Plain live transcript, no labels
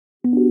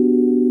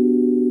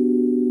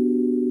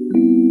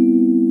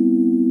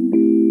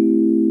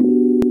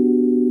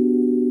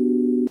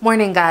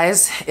Morning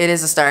guys, it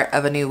is the start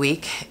of a new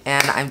week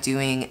and I'm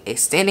doing a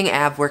standing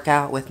ab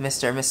workout with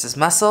Mr. and Mrs.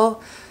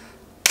 Muscle.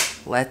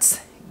 Let's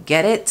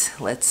get it.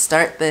 Let's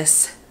start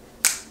this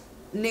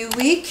new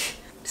week.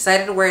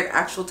 Decided to wear an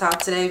actual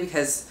top today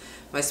because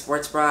my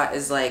sports bra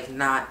is like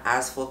not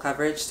as full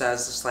coverage, so I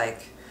was just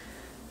like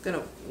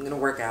I'm gonna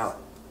work out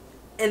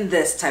in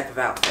this type of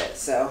outfit.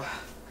 So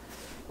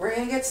we're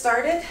gonna get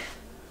started.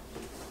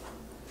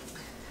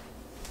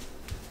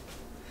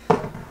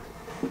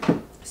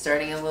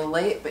 Starting a little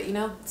late, but you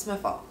know, it's my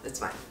fault. It's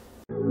fine.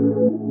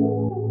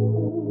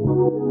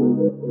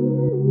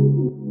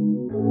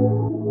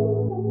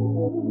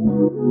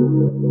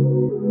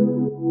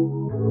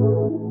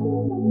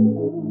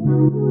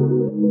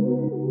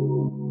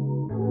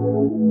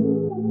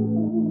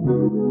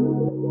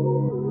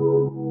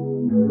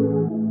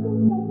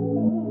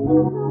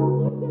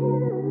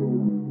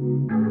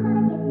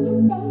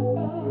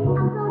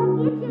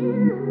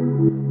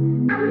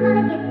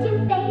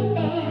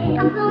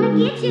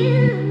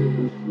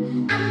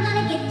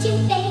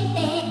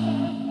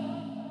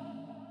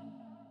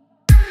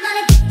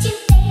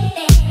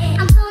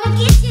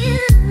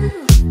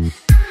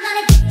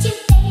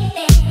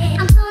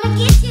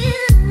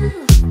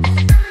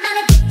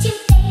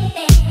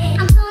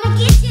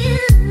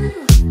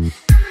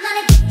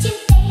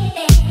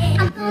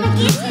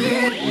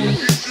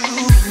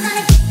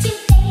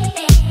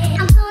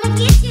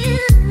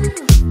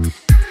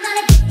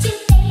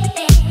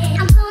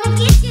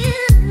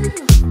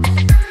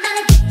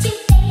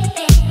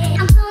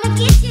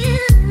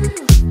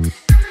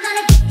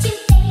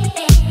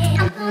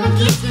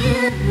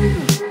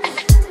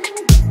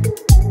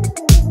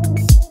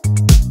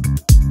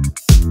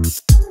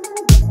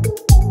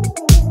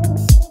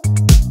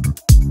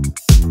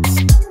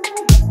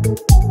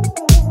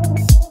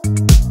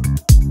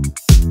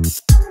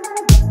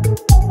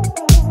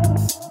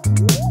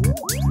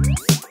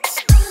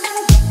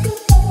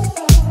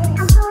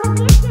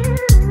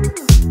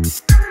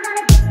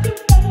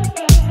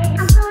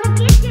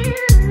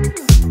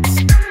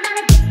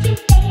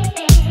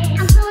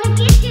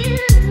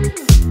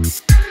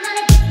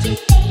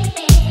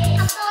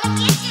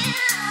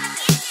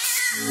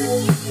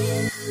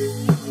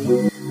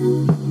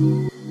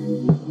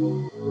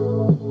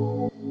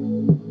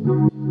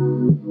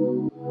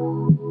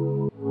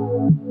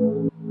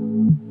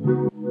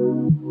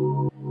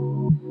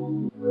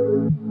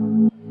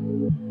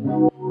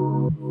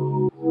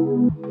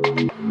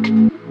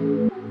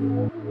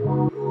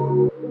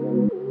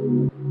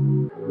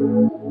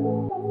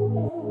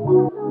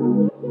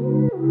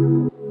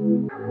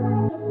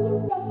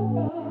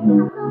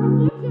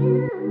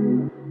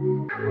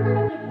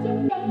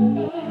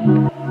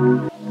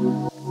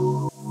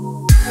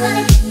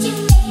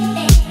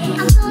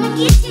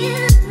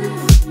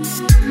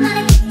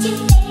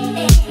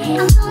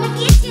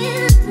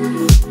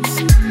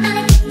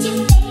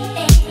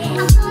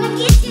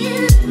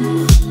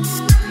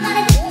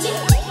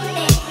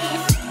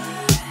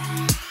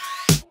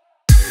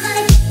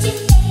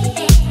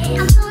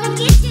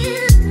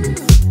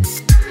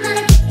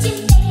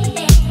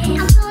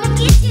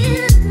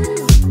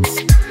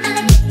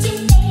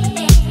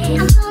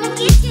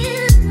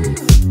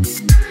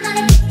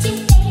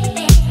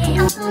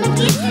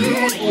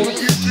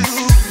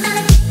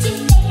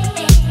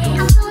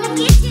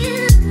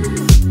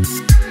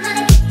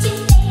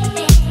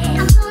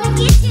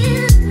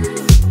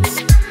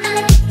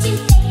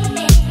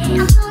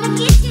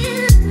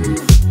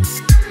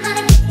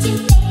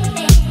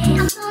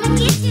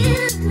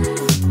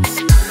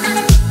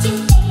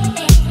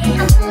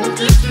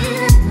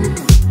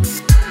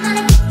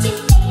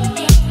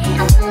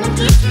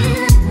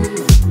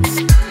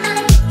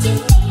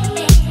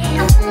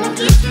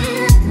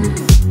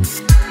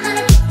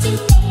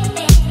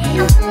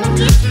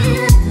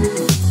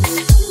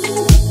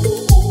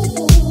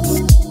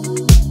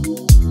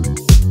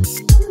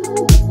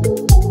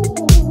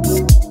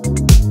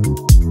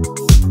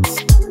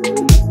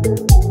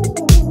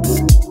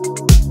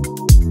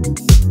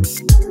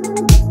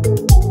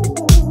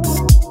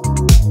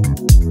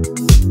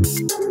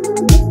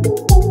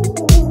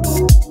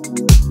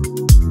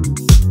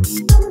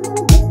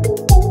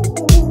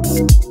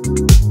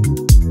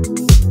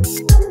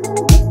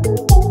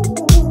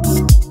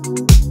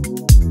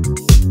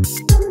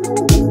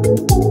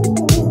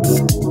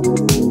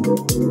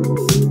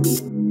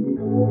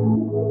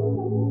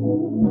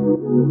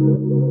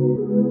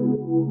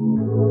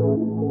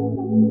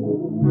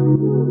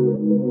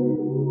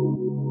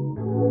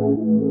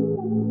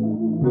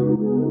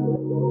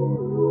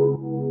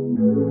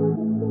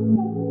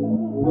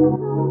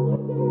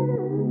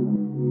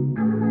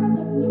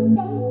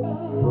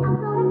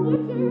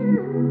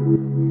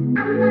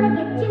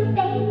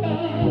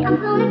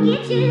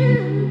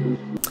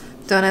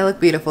 Don't I look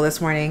beautiful this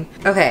morning?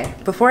 Okay,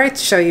 before I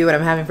show you what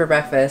I'm having for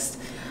breakfast,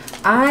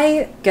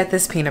 I get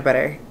this peanut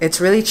butter.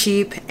 It's really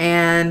cheap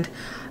and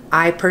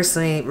I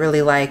personally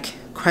really like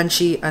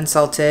crunchy,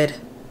 unsalted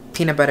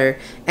peanut butter,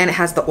 and it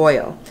has the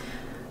oil.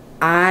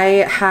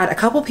 I had a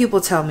couple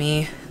people tell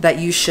me that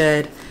you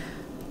should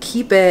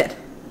keep it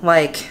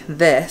like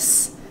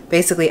this,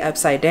 basically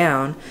upside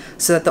down,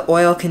 so that the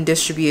oil can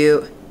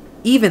distribute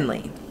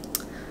evenly.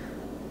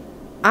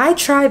 I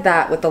tried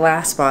that with the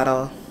last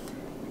bottle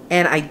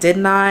and I did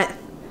not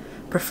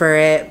prefer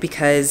it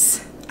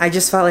because I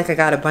just felt like I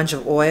got a bunch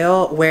of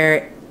oil,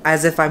 where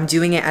as if I'm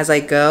doing it as I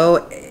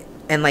go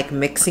and like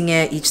mixing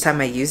it each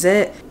time I use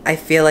it, I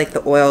feel like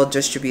the oil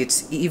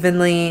distributes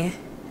evenly.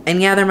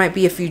 And yeah, there might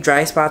be a few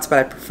dry spots, but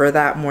I prefer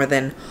that more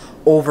than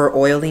over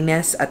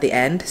oiliness at the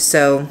end.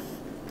 So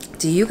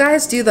do you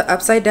guys do the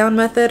upside down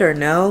method or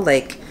no?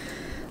 Like,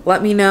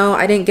 let me know.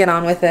 I didn't get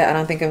on with it. I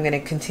don't think I'm gonna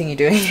continue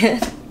doing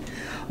it.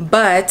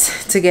 But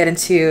to get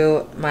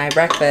into my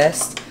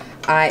breakfast,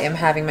 I am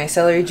having my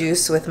celery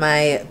juice with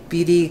my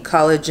beauty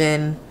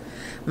collagen,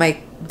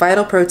 my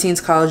Vital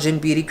Proteins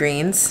collagen beauty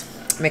greens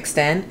mixed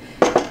in.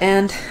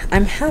 And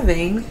I'm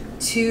having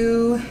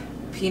 2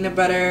 peanut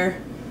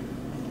butter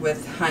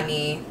with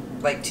honey,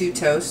 like 2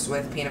 toasts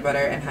with peanut butter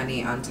and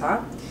honey on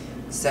top.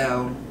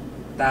 So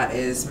that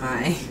is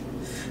my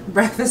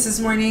breakfast this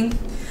morning.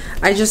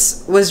 I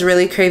just was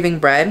really craving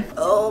bread.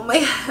 Oh, my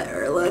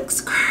hair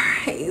looks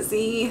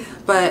crazy.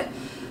 But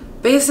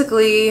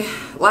basically,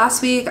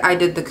 last week I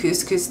did the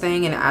couscous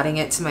thing and adding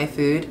it to my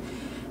food.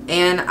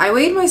 And I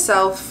weighed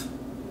myself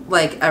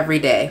like every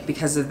day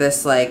because of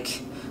this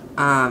like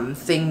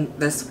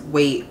this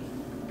weight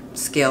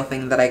scale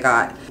thing that I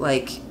got.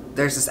 Like,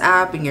 there's this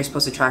app and you're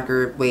supposed to track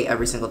your weight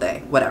every single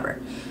day,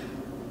 whatever.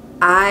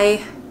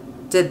 I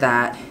did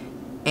that,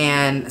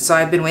 and so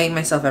I've been weighing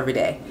myself every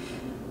day.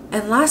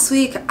 And last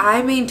week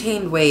I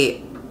maintained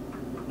weight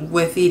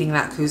with eating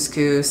that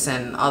couscous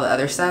and all the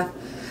other stuff.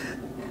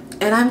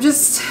 And I'm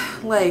just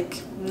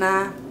like,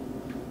 nah,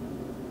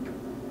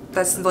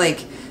 that's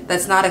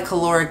not a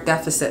caloric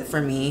deficit for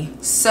me.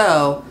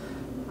 So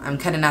I'm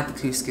cutting out the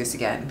couscous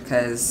again,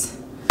 because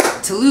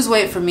to lose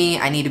weight for me,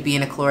 I need to be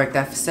in a caloric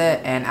deficit,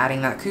 and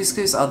adding that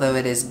couscous, although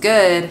it is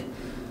good,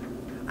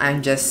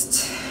 I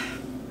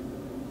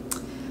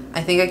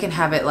think I can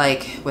have it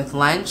like with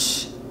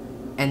lunch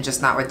and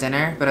just not with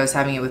dinner, but I was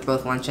having it with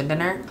both lunch and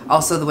dinner.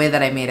 Also, the way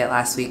that I made it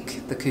last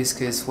week, the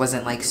couscous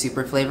wasn't like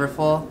super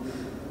flavorful,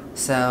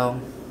 so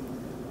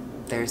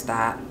there's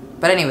that.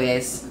 But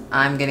anyways,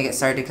 I'm gonna get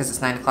started because it's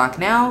 9 o'clock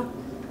now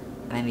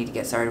and I need to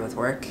get started with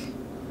work.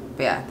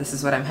 But yeah, this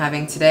is what I'm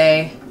having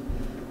today.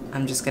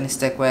 I'm just gonna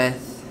stick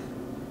with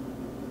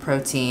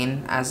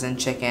protein, as in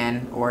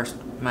chicken or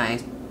my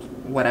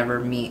whatever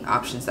meat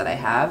options that I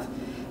have,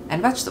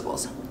 and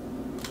vegetables.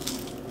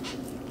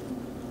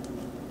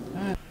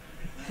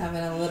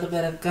 Having a little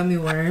bit of gummy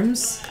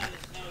worms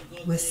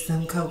with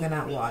some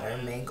coconut water,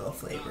 mango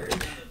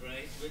flavored.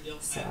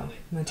 So I'm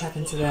gonna tap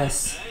into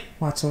this,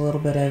 watch a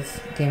little bit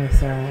of Game of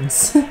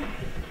Thrones.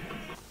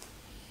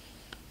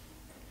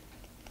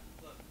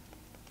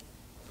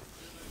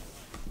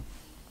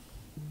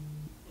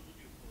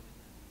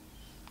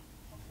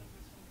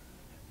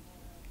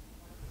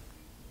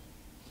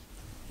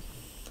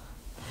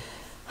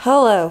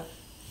 Hello.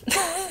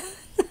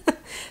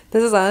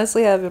 This is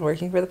honestly how I've been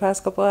working for the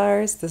past couple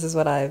hours. This is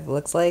what I've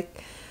looks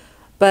like.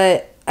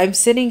 But I'm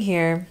sitting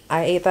here.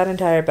 I ate that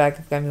entire bag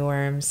of gummy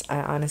worms.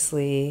 I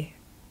honestly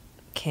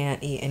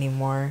can't eat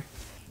anymore.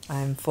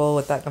 I'm full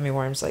with that gummy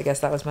worm, so I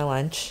guess that was my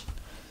lunch.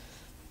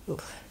 Ooh.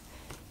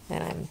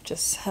 And I'm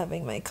just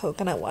having my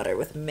coconut water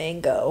with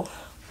mango.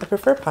 I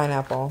prefer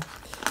pineapple.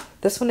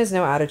 This one is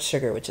no added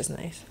sugar, which is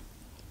nice.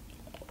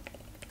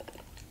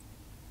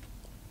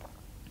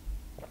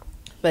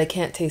 But I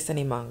can't taste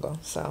any mango,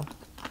 so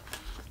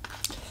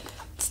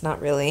it's not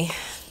really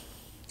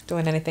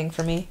doing anything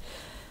for me.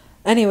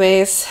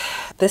 Anyways,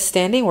 this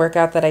standing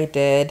workout that I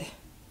did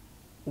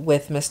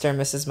with Mr. and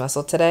Mrs.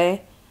 Muscle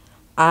today,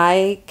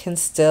 I can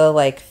still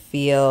like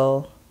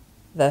feel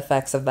the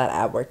effects of that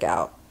ab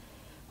workout,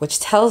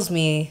 which tells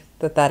me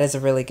that that is a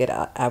really good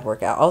ab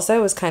workout. Also, I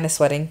was kind of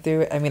sweating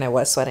through it. I mean, I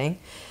was sweating,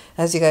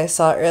 as you guys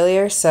saw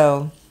earlier,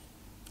 so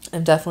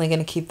I'm definitely going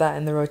to keep that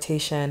in the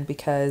rotation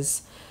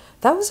because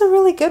that was a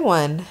really good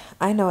one.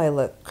 I know I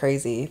look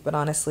crazy, but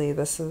honestly,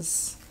 this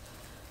is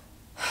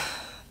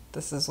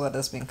what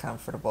has been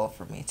comfortable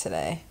for me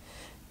today.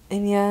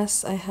 And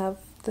yes, I have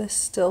this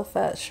Still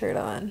Fat shirt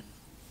on.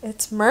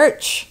 It's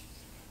merch.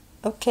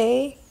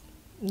 Okay?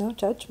 No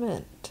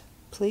judgment,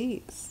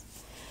 please.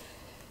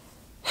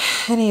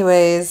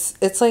 Anyways,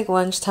 it's like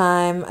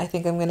lunchtime. I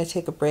think I'm going to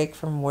take a break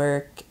from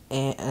work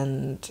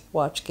and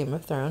watch Game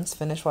of Thrones,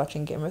 finish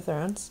watching Game of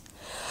Thrones.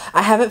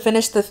 I haven't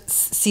finished the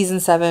season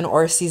 7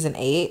 or season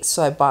 8,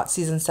 so I bought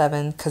season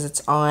 7 because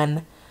it's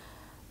on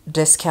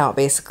discount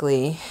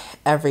basically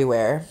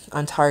everywhere,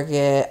 on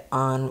Target,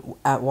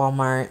 at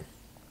Walmart,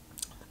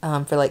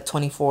 for like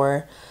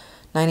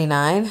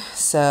 $24.99.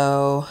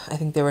 So I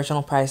think the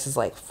original price is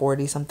like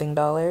 $40 something.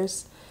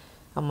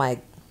 I'm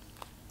like,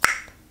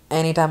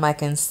 anytime I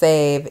can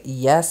save,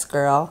 yes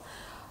girl.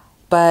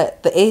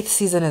 But the 8th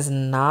season is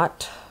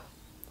not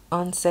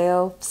on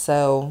sale,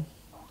 so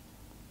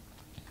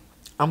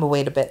I'm gonna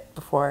wait a bit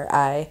before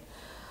I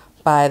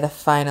buy the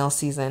final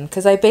season,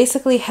 because I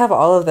basically have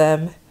all of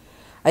them.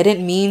 I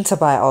didn't mean to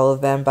buy all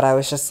of them, but I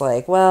was just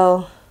like,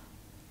 well,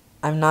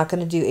 I'm not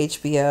going to do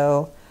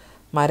HBO.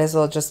 Might as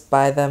well just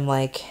buy them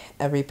like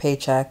every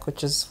paycheck,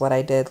 which is what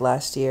I did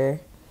last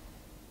year.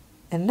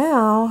 And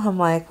now I'm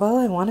like, well,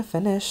 I want to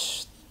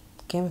finish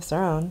Game of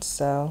Thrones,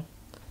 so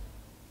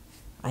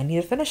I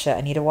need to finish it.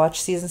 I need to watch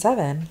season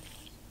 7.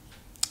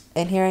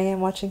 And here I am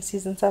watching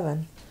season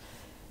 7.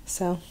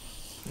 So,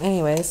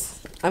 anyways,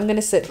 I'm going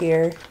to sit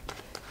here,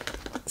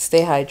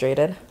 stay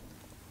hydrated.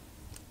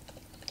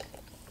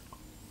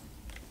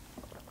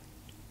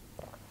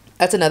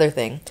 That's another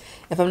thing.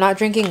 If I'm not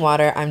drinking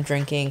water, I'm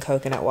drinking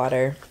coconut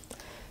water.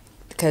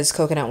 Because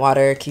coconut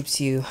water keeps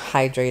you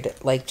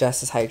hydrated, like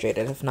just as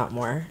hydrated, if not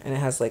more. And it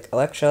has like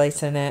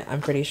electrolytes in it, I'm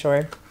pretty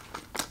sure.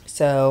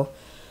 So,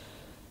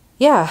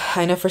 yeah,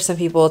 I know for some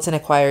people it's an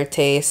acquired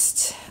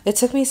taste. It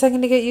took me a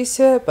second to get used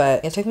to it,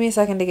 but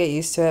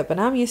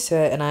now I'm used to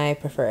it and I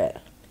prefer it.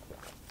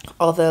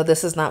 Although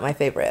this is not my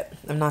favorite.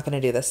 I'm not going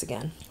to do this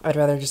again. I'd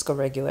rather just go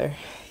regular,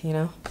 you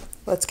know?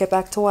 Let's get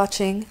back to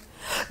watching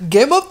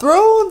Game of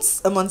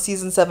Thrones! I'm on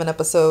season 7,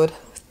 episode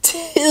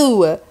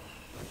 2.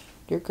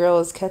 Your girl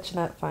is catching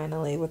up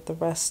finally with the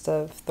rest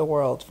of the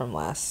world from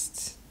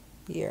last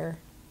year.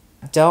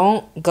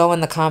 Don't go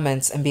in the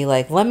comments and be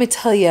like, let me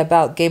tell you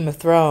about Game of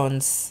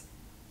Thrones.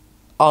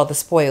 All the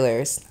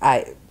spoilers.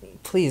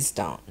 Please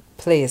don't.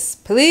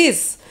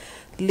 Please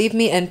leave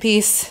me in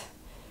peace.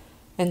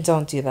 And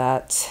don't do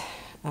that.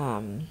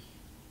 Because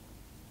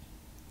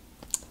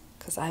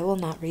I will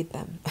not read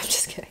them. I'm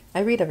just kidding.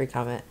 I read every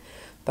comment.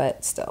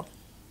 But still.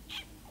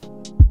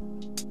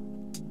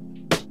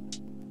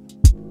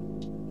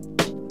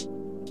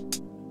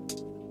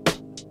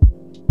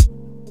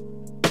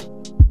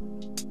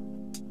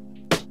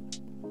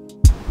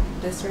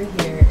 This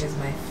right here is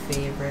my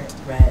favorite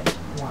red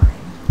wine.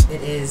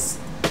 It is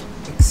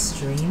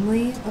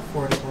extremely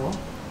affordable,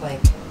 like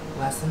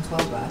less than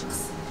 12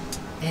 bucks.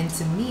 And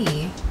to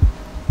me,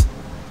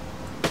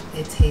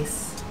 it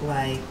tastes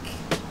like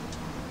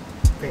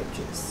grape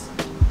juice.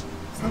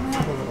 So I'm gonna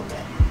have a little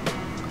bit.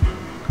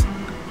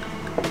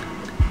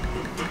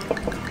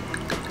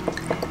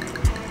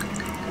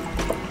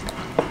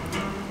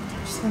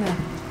 I'm just gonna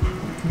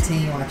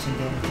continue watching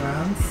Game of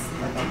Thrones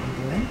like I've been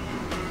doing.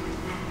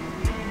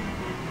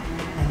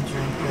 And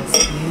drink this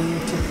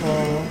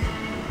beautiful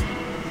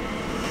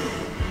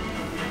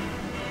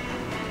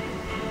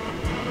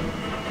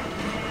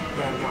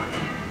red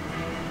wine.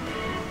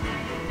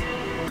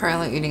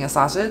 Currently eating a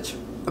sausage,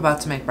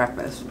 about to make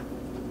breakfast.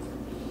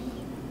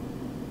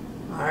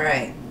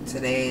 Alright,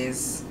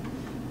 today's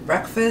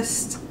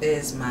breakfast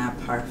is my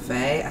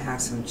parfait. I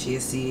have some chia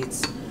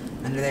seeds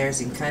under there,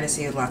 as you can kind of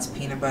see, lots of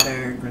peanut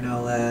butter,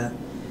 granola,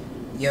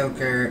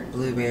 yogurt,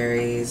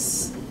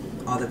 blueberries,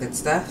 all the good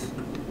stuff.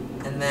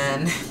 And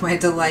then my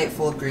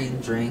delightful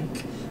green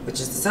drink, which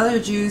is the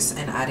celery juice,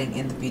 and adding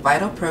in the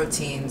Vital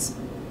Proteins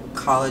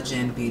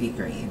Collagen Beauty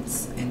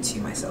Greens into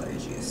my celery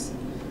juice.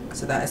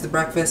 So that is the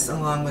breakfast,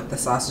 along with the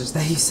sausage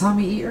that you saw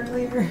me eat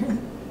earlier.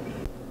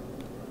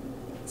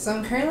 So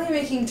I'm currently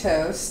making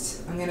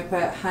toast. I'm gonna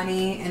put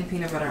honey and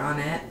peanut butter on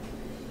it.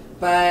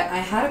 But I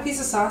had a piece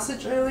of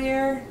sausage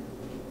earlier.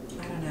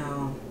 I don't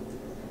know.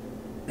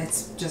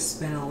 It's just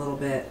been a little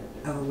bit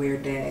of a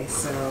weird day,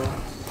 so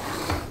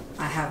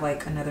I have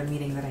like another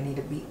meeting that I need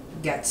to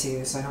get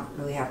to, so I don't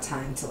really have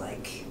time to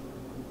like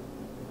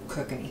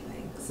cook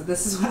anything. So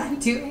this is what I'm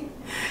doing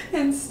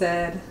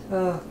instead.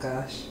 Oh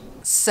gosh.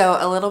 So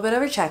a little bit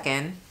of a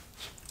check-in.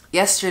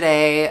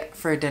 Yesterday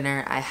for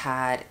dinner I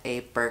had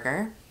a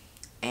burger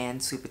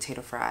and sweet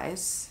potato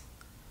fries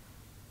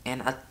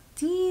and a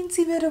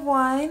teensy bit of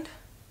wine.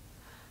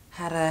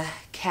 Had a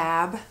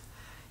cab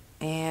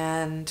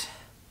and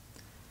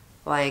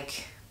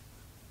like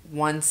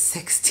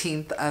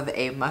 1/16 of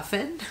a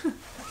muffin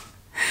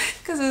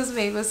because it was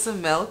made with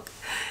some milk.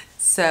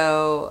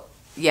 So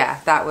yeah,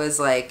 that was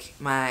like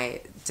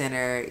my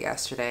dinner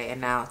yesterday,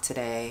 and now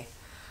today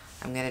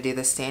I'm gonna do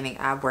the standing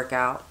ab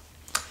workout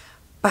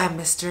by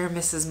Mr. and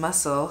Mrs.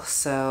 Muscle.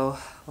 So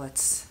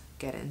let's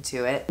get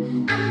into it.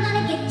 I'm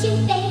gonna get you,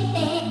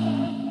 baby.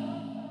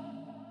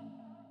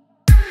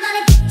 I'm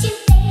gonna get you,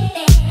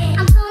 baby.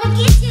 I'm gonna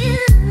get you.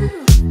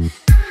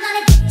 I'm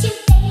gonna get you,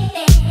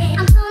 baby.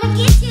 I'm gonna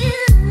get you.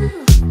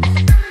 I'm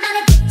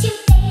gonna get you,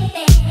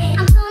 baby.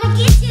 I'm gonna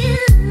get you.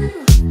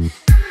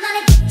 I'm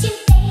gonna get you,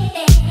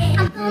 baby.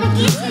 I'm gonna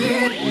get you.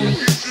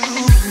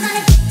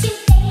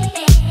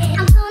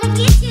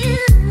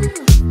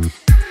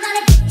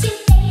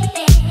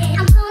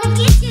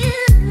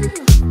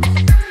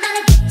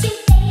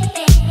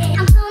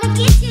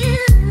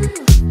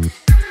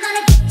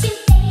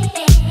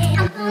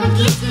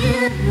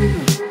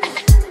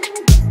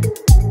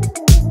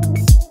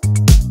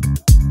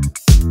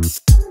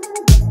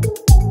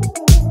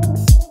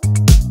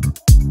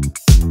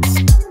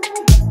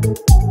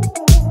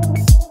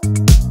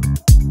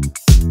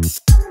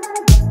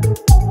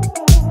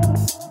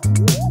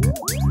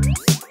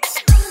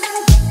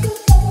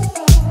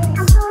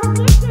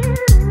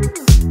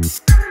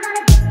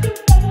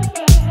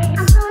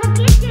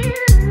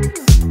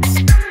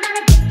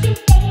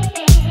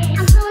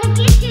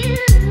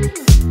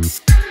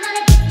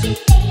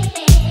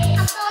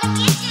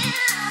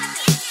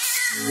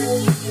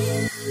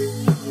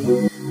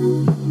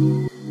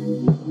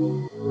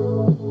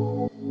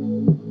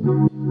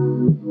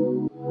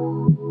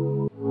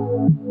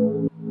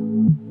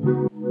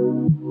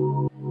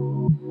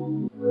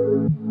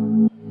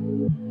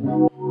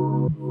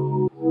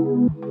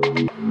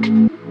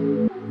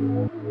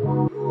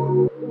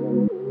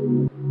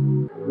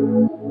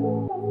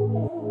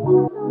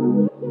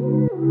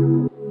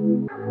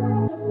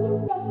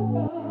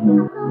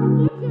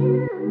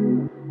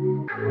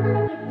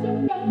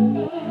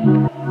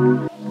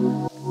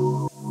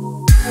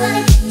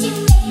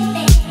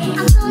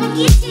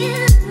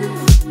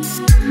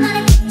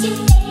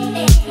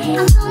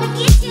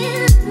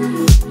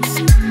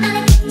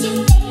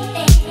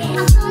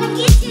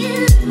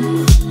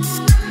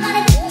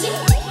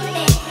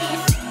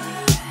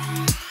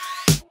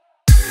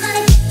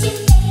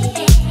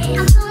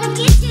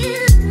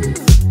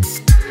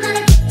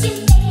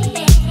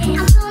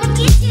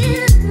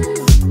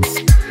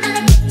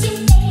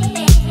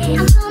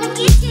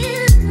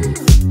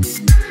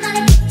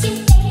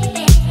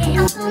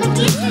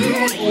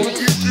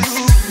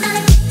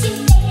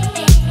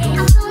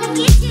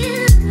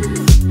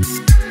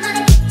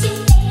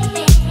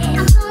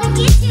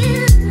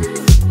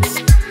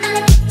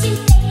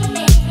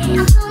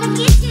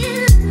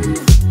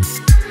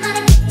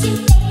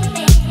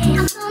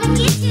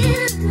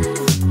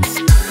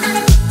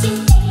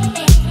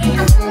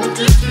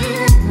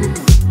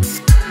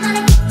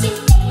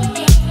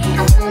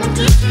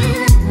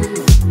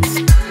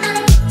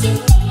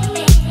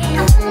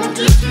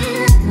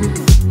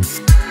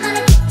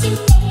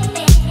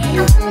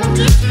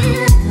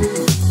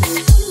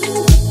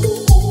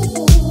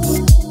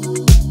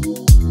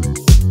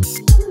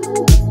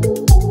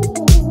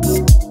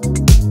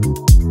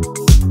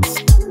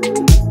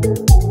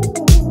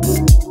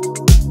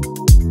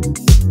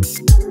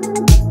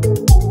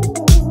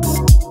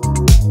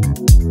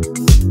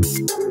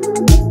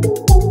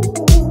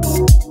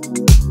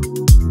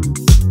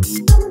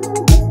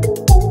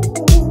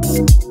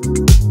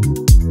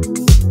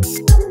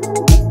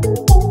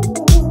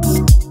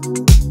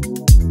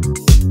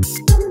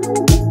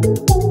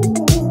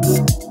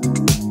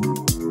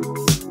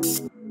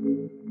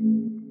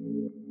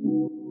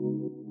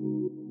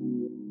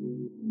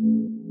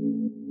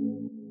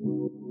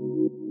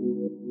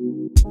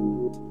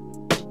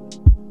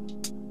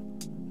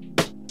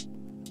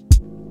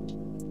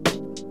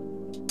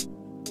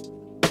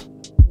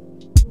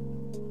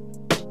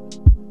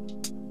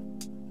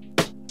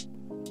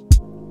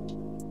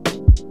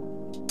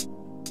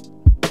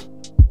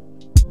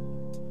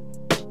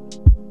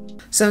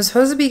 So I'm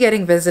supposed to be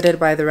getting visited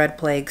by the red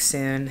plague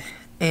soon,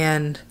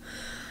 and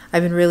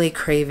I've been really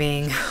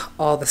craving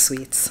all the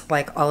sweets,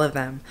 like all of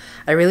them.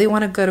 I really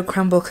want to go to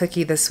Crumble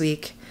Cookie this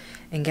week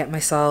and get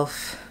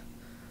myself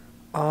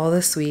all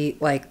the sweet.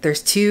 Like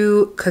there's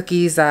 2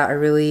 cookies that I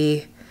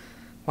really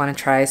want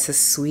to try. It's a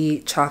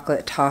sweet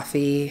chocolate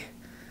toffee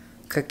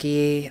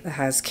cookie that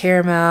has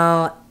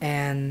caramel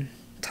and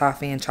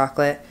toffee and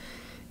chocolate.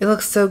 It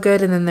looks so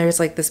good. And then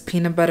there's like this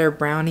peanut butter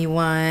brownie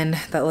one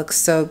that looks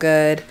so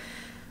good.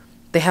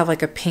 They have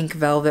like a pink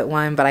velvet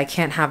one, but I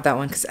can't have that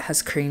one because it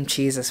has cream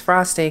cheese as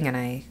frosting, and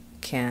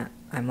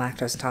I'm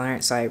lactose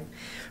intolerant, so I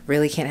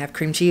really can't have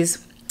cream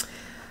cheese.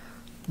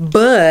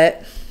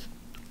 But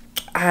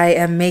I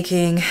am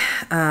making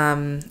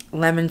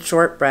lemon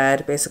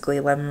shortbread, basically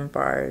lemon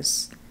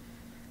bars,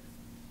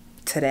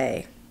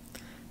 today.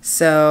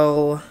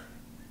 So,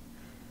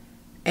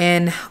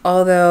 and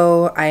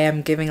although I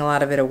am giving a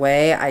lot of it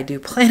away, I do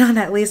plan on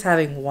at least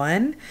having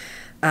one.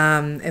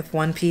 If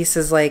one piece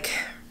is like,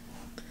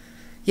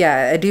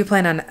 yeah, I do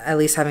plan on at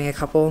least having a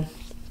couple.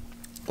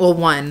 Well,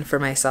 one for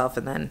myself,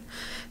 and then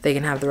they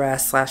can have the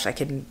rest, / I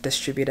can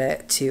distribute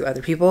it to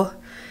other people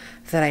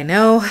that I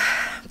know.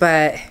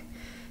 But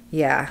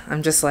yeah,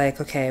 I'm just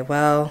like, okay,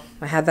 well,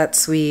 I had that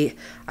sweet.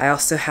 I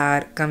also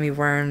had gummy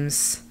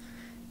worms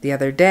the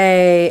other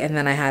day, and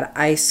then I had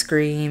ice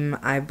cream,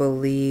 I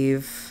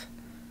believe,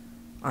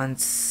 on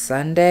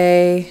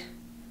Sunday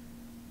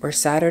or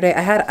Saturday. I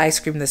had ice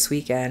cream this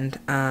weekend.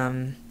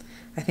 I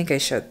think I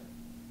showed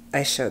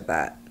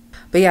that.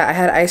 But yeah, I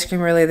had ice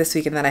cream earlier this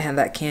week, and then I had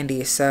that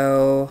candy.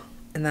 So,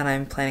 and then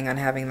I'm planning on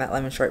having that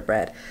lemon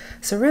shortbread.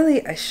 So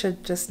really, I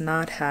should just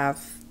not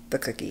have the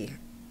cookie.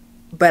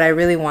 But I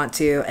really want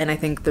to, and I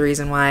think the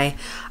reason why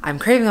I'm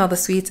craving all the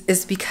sweets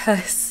is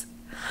because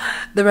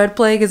the red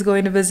plague is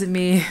going to visit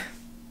me.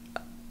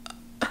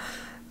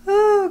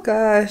 Oh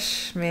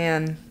gosh,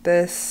 man,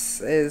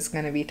 this is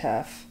going to be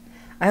tough.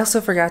 I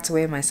also forgot to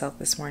weigh myself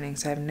this morning,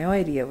 so I have no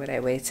idea what I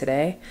weigh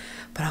today.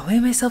 But I'll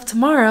weigh myself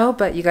tomorrow.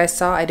 But you guys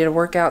saw I did a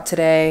workout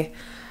today.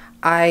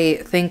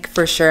 I think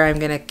for sure I'm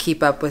going to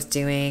keep up with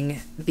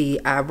doing the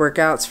ab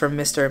workouts from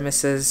Mr. and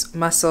Mrs.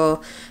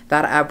 Muscle.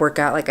 That ab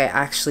workout, like I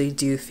actually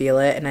do feel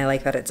it. And I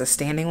like that it's a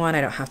standing one.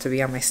 I don't have to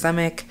be on my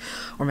stomach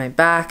or my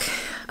back,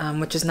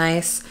 which is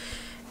nice.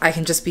 I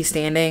can just be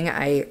standing.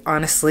 I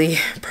honestly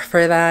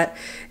prefer that.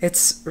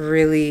 It's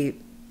really,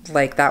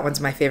 like, that one's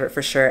my favorite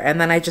for sure. And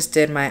then I just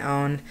did my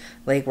own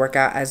leg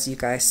workout, as you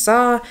guys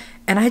saw.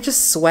 And I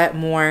just sweat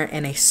more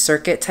in a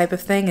circuit type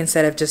of thing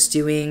instead of just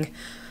doing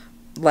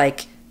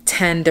like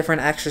 10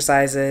 different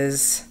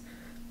exercises,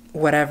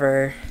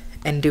 whatever,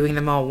 and doing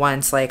them all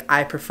once. Like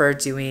I prefer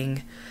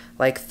doing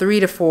like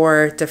 3 to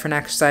 4 different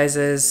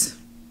exercises,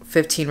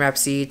 15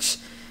 reps each,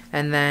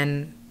 and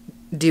then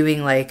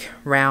doing like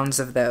rounds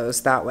of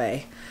those that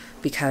way,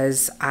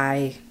 because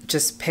I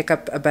just pick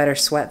up a better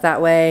sweat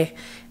that way,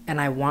 and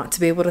I want to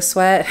be able to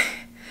sweat.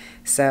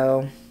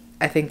 So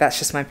I think that's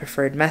just my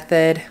preferred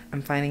method.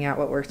 I'm finding out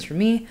what works for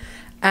me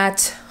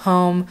at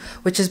home,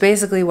 which is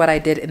basically what I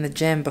did in the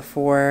gym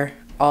before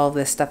all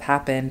this stuff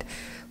happened,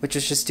 which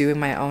was just doing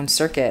my own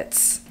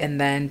circuits and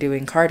then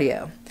doing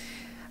cardio.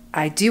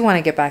 I do want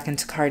to get back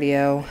into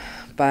cardio,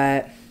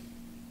 but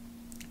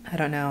I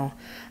don't know.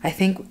 I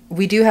think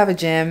we do have a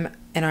gym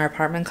in our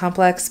apartment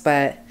complex,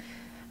 but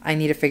I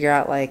need to figure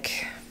out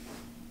like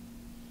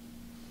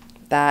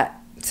that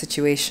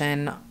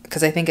situation,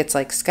 because I think it's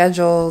like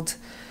scheduled.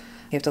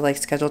 You have to like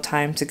schedule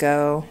time to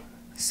go.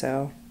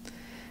 So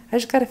I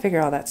just got to figure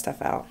all that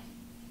stuff out.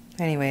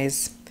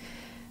 Anyways,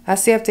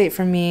 that's the update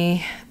from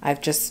me.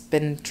 I've just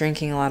been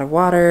drinking a lot of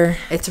water.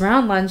 It's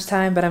around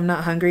lunchtime, but I'm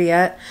not hungry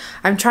yet.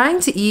 I'm trying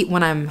to eat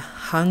when I'm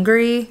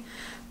hungry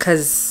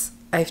because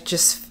I've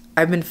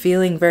been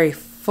feeling very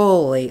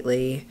full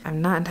lately.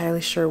 I'm not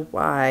entirely sure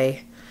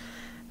why.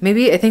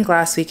 Maybe I think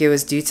last week it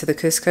was due to the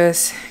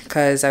couscous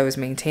because I was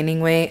maintaining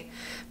weight,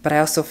 but I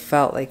also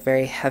felt like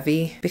very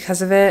heavy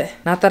because of it.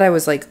 Not that I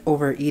was like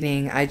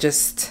overeating. I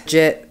just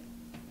legit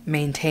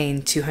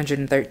maintained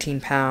 213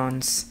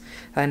 pounds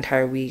the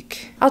entire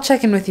week. I'll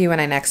check in with you when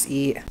I next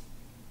eat.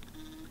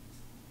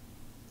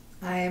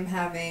 I am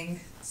having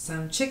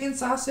some chicken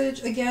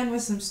sausage again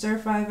with some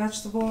stir-fry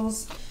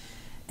vegetables,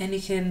 and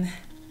you can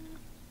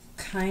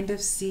kind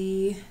of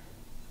see,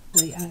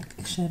 wait,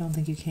 actually I don't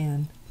think you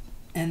can.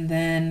 And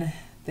then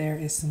there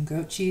is some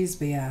goat cheese,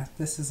 but yeah,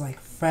 this is like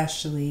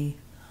freshly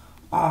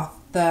off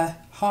the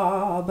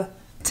hob.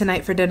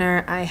 Tonight for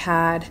dinner I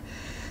had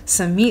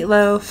some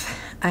meatloaf,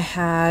 I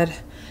had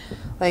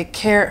like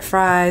carrot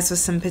fries with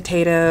some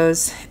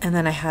potatoes, and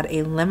then I had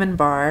a lemon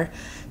bar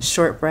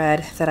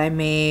shortbread that I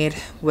made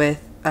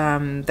with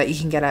that you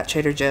can get at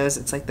Trader Joe's.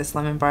 It's like this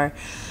lemon bar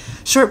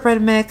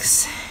shortbread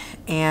mix,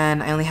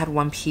 and I only had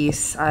one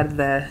piece out of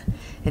the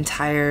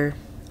entire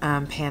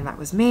pan that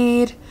was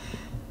made,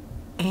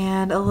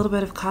 and a little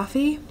bit of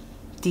coffee,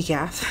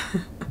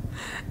 decaf.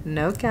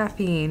 No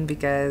caffeine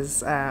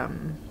because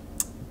I'm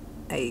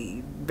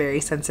very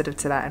sensitive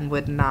to that and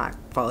would not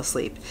fall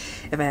asleep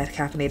if I had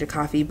caffeinated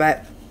coffee.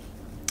 But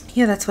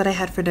yeah, that's what I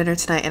had for dinner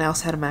tonight, and I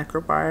also had a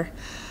macro bar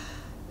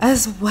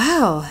as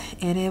well,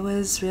 and it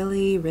was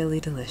really, really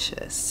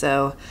delicious.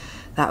 So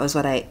that was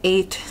what I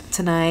ate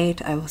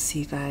tonight. I will see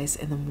you guys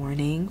in the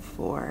morning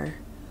for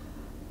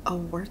a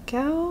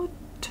workout.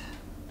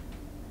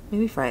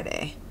 Maybe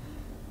Friday.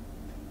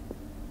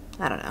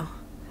 I don't know.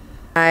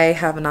 I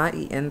have not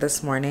eaten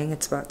this morning.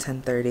 It's about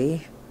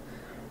 10:30.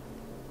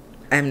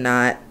 I'm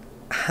not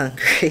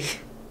hungry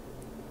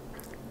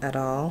at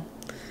all.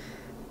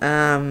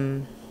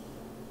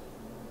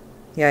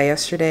 Yeah,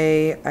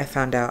 yesterday I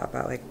found out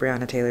about like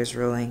Breonna Taylor's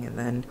ruling, and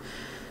then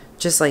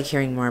just like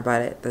hearing more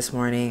about it this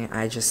morning,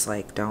 I just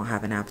like don't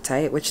have an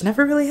appetite, which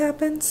never really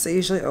happens. I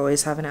usually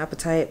always have an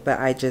appetite, but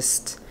I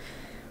just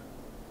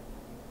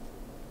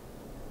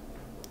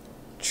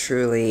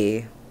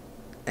truly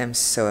am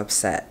so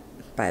upset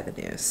by the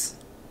news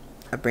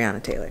of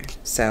Breonna Taylor.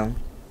 So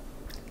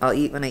I'll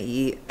eat when I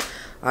eat.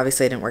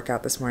 Obviously I didn't work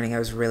out this morning. I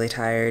was really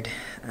tired.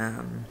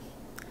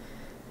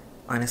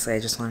 Honestly, I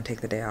just want to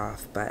take the day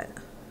off, but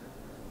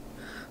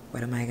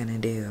what am I gonna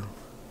do?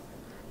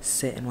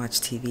 Sit and watch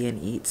TV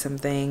and eat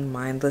something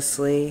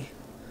mindlessly?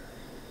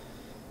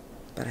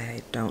 But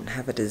I don't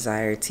have a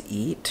desire to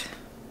eat.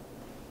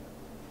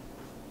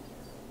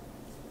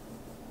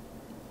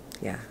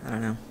 Yeah, I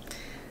don't know.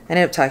 I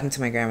ended up talking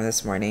to my grandma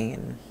this morning,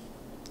 and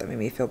that made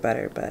me feel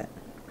better, but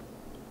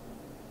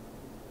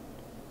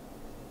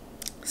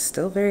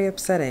still very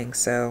upsetting.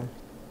 So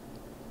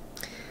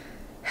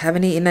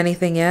haven't eaten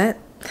anything yet.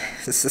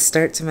 This is the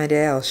start to my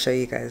day. I'll show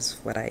you guys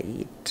what I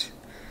eat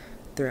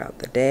throughout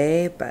the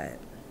day, but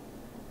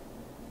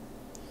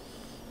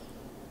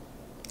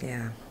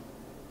yeah,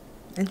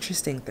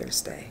 interesting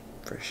Thursday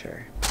for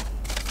sure.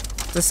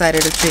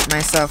 Decided to treat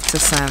myself to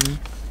some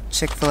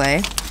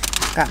Chick-fil-A.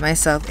 Got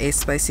myself a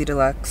spicy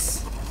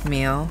deluxe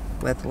meal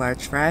with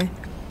large fry,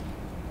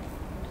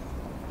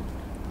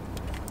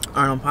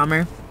 Arnold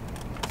Palmer,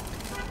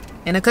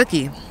 and a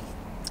cookie.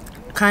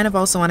 Kind of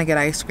also want to get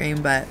ice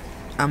cream, but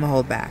I'm gonna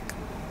hold back.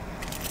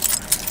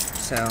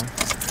 So,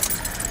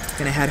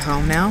 gonna head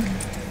home now.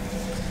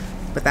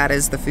 But that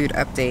is the food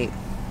update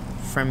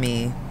from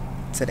me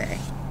today.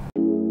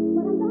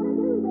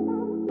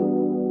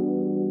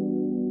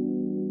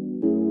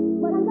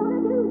 What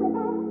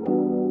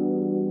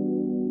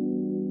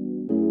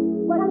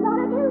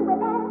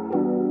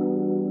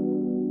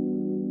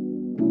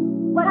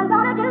I'm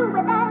gonna do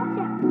without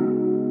you.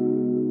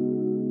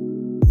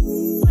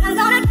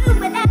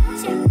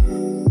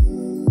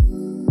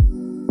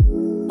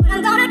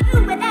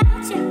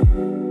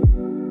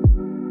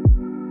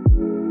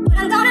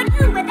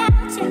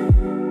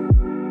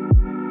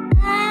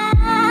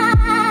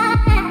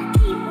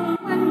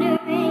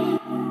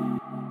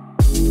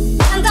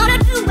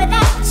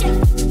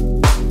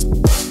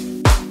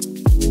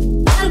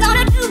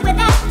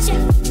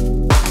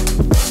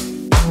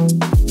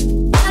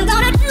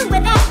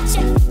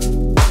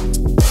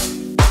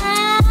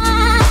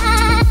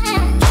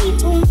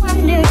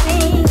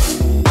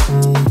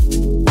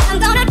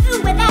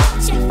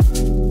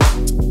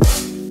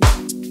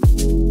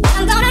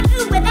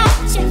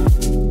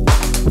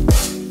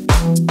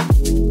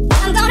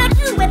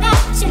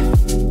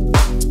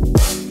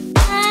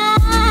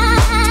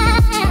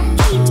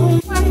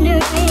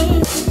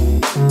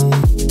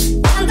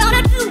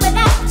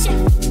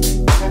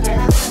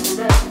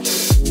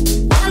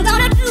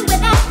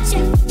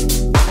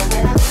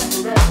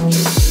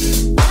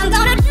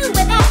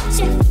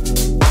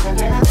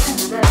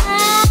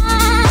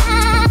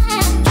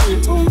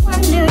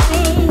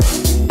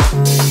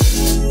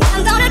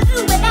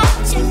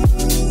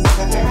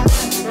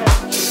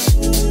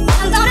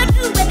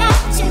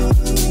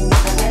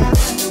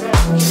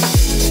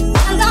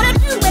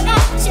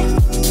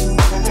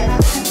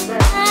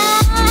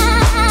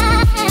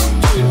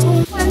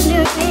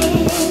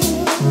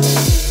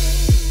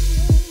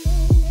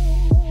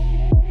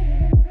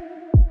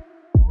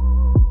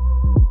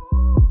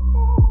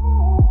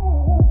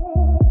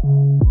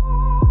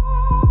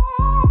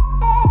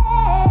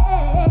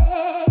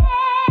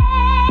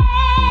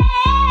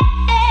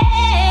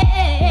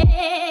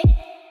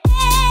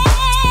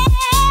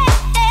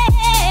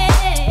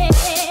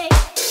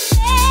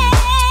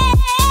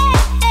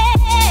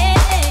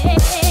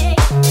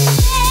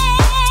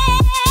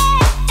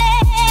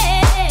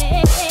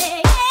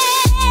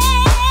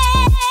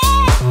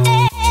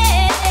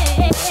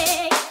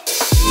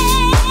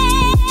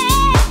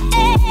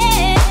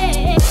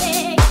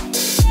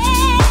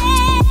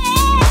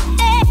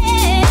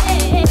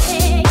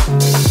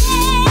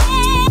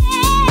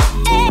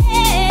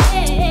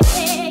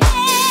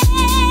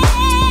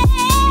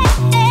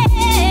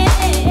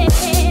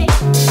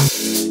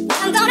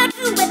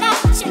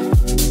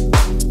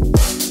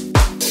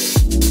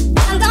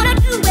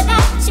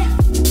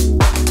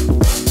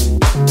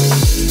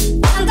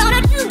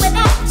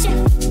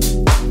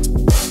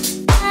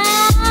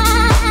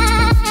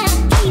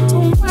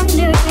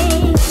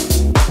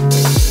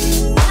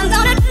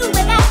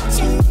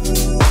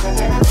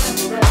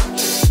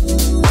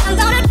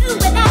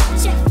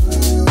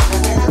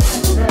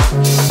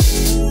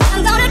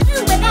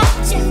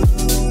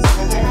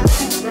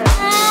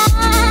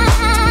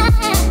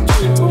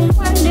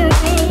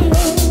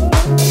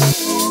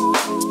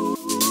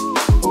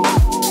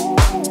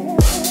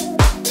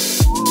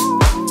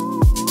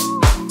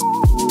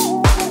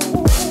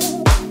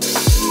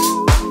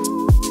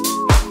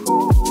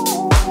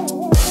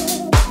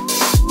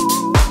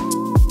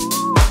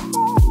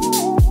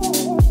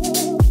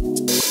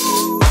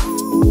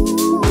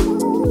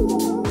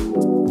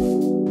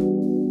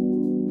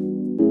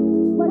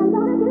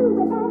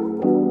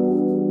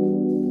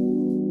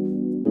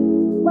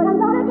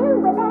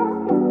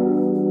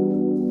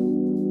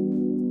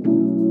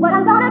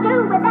 I'm gonna do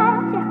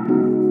without you.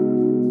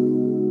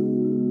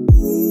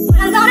 What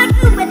I'm gonna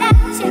do without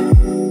you.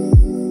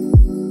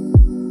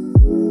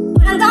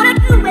 What I'm gonna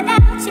do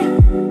without you.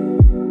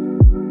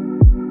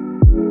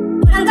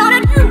 What I'm gonna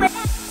do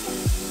without you.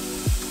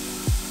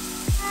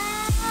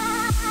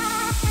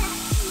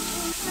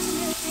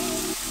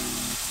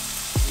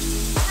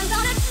 I'm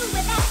gonna do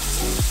without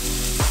you.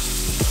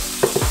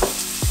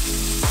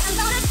 I'm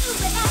gonna do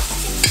without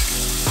you.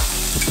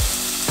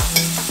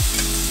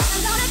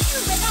 I'm gonna do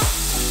without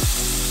you.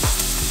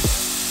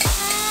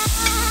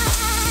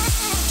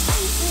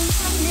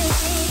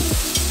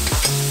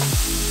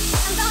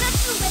 I'm gonna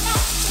do without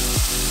you.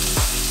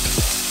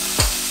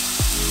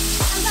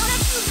 I'm gonna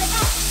do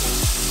without you.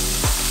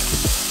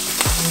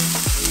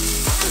 I'm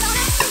gonna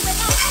do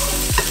without you.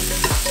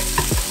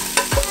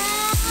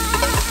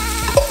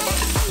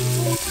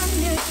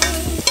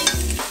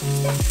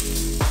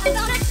 I'm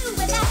gonna do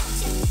without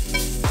you.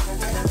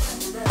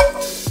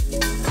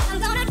 I'm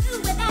gonna do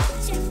without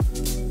you.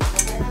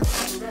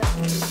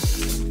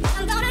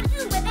 I'm gonna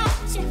do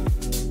without you.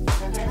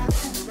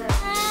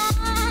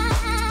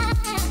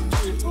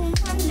 Keep on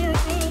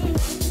wondering.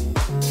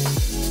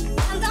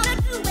 I'm gonna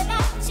do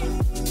without you.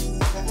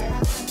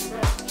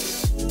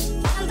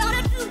 I'm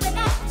gonna do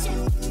without you.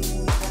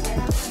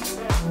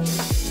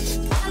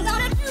 I'm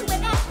gonna do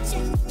without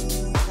you.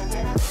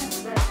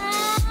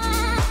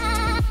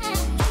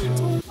 Keep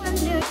on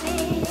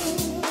wondering.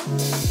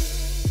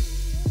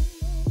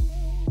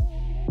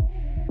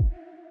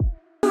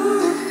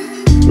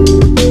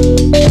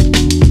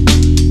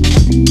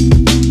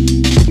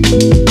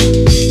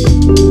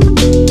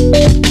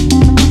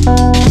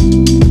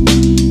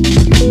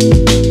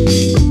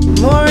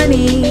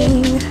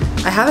 Morning!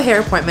 I have a hair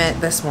appointment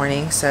this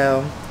morning,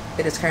 so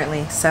it is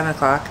currently 7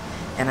 o'clock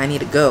and I need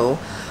to go.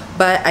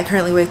 But I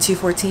currently weigh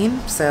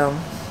 214, so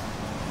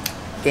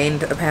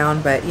gained a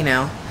pound, but you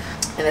know.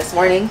 And this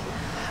morning,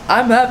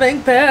 I'm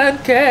having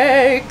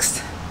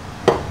pancakes!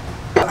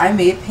 I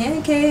made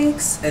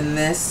pancakes and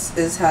this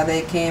is how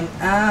they came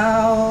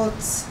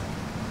out.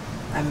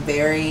 I'm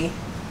very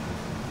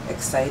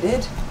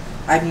excited.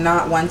 I'm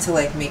not one to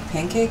like make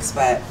pancakes,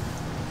 but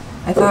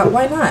I thought,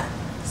 why not?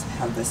 So I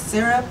have the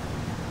syrup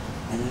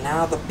and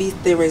now the piece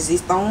de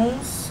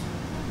resistance.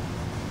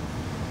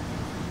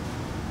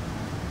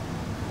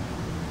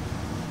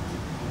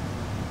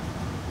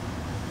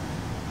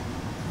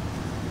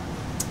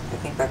 I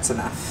think that's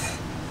enough.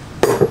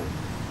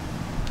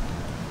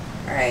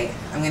 Alright,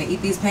 I'm gonna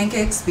eat these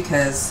pancakes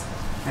because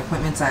my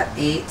appointment's at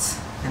 8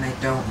 and I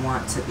don't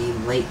want to be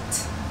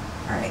late.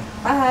 Alright,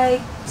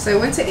 bye! So I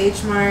went to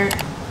H Mart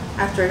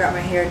after I got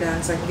my hair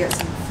done so I can get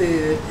some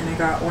food, and I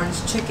got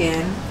orange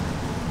chicken.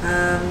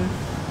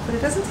 But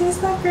it doesn't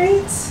taste that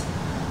great.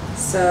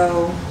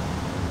 So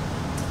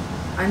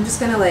I'm just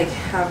gonna like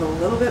have a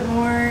little bit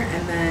more,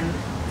 and then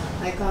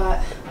I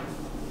got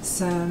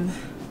some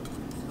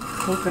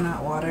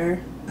coconut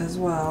water as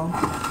well.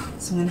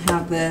 So I'm gonna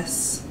have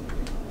this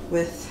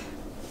with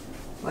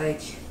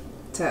like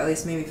to at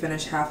least maybe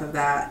finish half of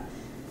that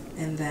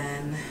and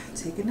then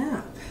take a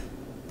nap.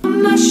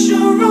 I'm not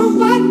sure of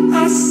what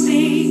I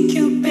see.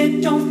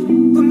 Cupid, don't f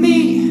with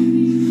me.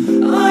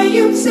 Are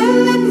you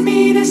telling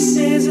me this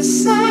is a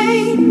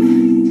sign?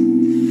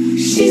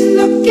 She's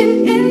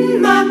looking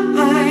in my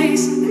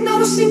eyes and I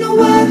don't see no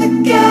other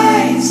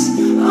guys.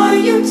 Are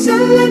you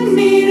telling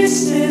me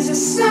this is a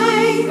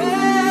sign?